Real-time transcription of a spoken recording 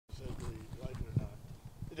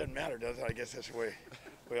doesn't matter, does it? I guess that's the way.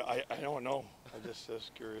 I don't know. I just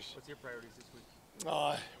curious. What's your priorities this week?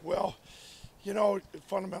 Well,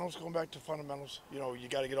 fundamentals, going back to fundamentals. You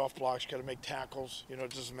got to get off blocks, you got to make tackles. It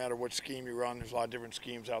doesn't matter what scheme you run. There's a lot of different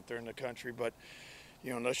schemes out there in the country, but,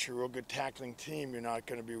 unless you're a real good tackling team, you're not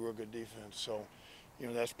going to be a real good defense. So,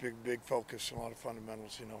 that's big focus and a lot of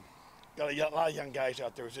fundamentals, Got a lot of young guys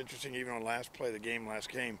out there. It was interesting, even on last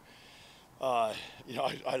game. I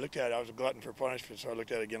looked at it. I was a glutton for punishment, so I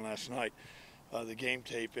looked at it again last night, the game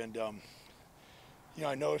tape, and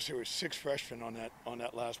I noticed there were 6 freshmen on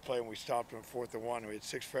that last play, and we stopped them at 4th and 1. We had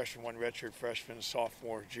 6 freshmen, 1 redshirt freshman, a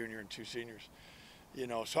sophomore, junior, and 2 seniors.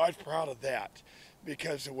 So I was proud of that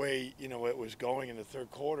because the way it was going in the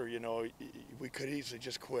third quarter, we could easily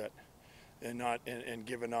just quit and not and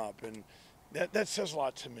given up, and that says a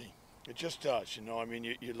lot to me. It just does. I mean,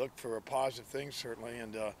 you look for a positive thing certainly,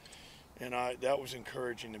 and that was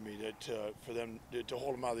encouraging to me for them to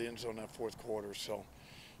hold them out of the end zone in that fourth quarter. So,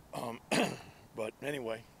 but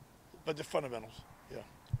anyway, the fundamentals, yeah.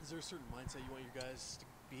 Is there a certain mindset you want your guys to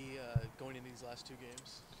be going into these last 2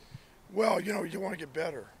 games? Well, you want to get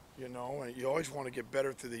better, and you always want to get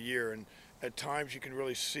better through the year. And at times you can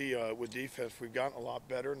really see with defense we've gotten a lot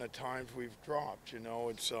better, and at times we've dropped.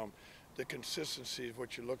 It's the consistency is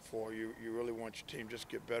what you look for. You really want your team just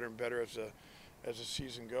get better and better as the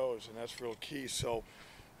season goes, and that's real key. So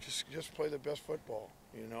just play the best football,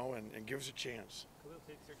 and give us a chance.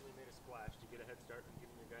 Gauthier certainly made a splash to get a head start and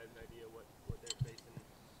giving your guys an idea what they're facing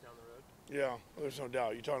down the road. Yeah, there's no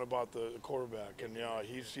doubt. You're talking about the quarterback, and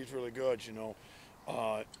he's really good,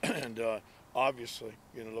 and obviously,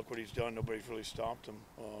 look what he's done. Nobody's really stopped him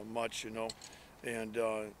much, and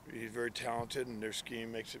he's very talented, and their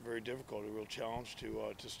scheme makes it very difficult, a real challenge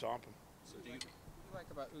to stop him. So what do you like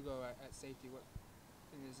about Ugo at safety?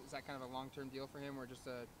 Is that kind of a long-term deal for him, or just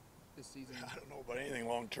this season? I don't know about anything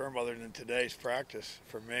long-term other than today's practice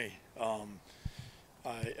for me.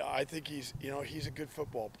 I think he's a good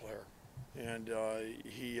football player, and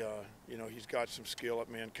he's got some skill at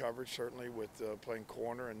man coverage certainly with playing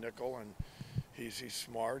corner and nickel, and he's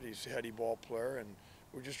smart. He's a heady ball player, and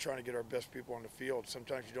we're just trying to get our best people on the field.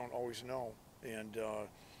 Sometimes you don't always know, and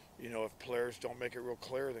if players don't make it real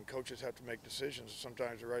clear, then coaches have to make decisions.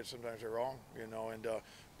 Sometimes they're right, sometimes they're wrong,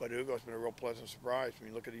 but Ugo's been a real pleasant surprise. I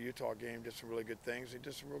mean, look at the Utah game, did some really good things. He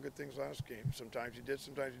did some real good things last game. Sometimes he did,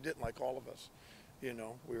 sometimes he didn't, like all of us.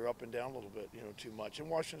 We were up and down a little bit, too much. And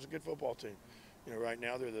Washington's a good football team. Right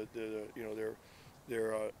now they're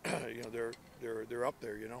they're up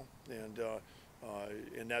there,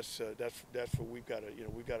 and that's what we've got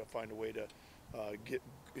to find a way to get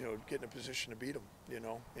in a position to beat them,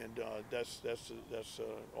 and that's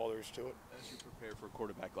all there is to it. As you prepare for a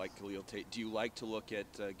quarterback like Khalil Tate, do you like to look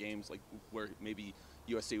at games like where maybe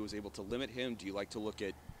USA was able to limit him? Do you like to look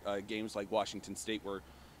at games like Washington State where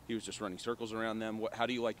he was just running circles around them? How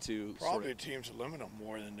do you like to? Probably teams that limit them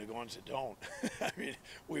more than the ones that don't. I mean,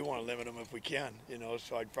 we want to limit them if we can,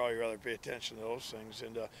 so I'd probably rather pay attention to those things.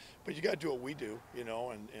 And but you got to do what we do,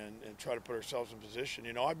 and try to put ourselves in position.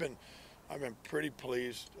 I've been pretty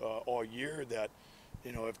pleased all year that,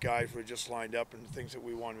 if guys were just lined up and things that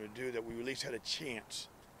we wanted to do, that we at least had a chance.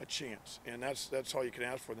 And that's all you can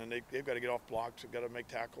ask for. And then they've got to get off blocks, they've got to make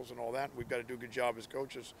tackles and all that. We've got to do a good job as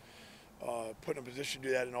coaches, put in a position to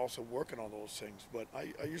do that and also working on those things. But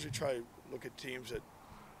I usually try to look at teams that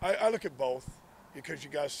I look at both, because you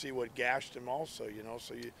guys see what gashed them also,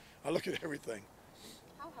 so I look at everything.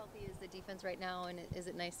 How healthy is the defense right now, and is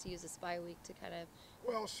it nice to use a spy week to kind of?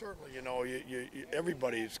 Well, certainly,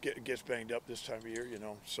 everybody gets banged up this time of year,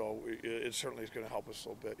 so it certainly is going to help us a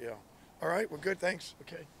little bit, yeah. All right, well, good, thanks.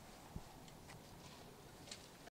 Okay.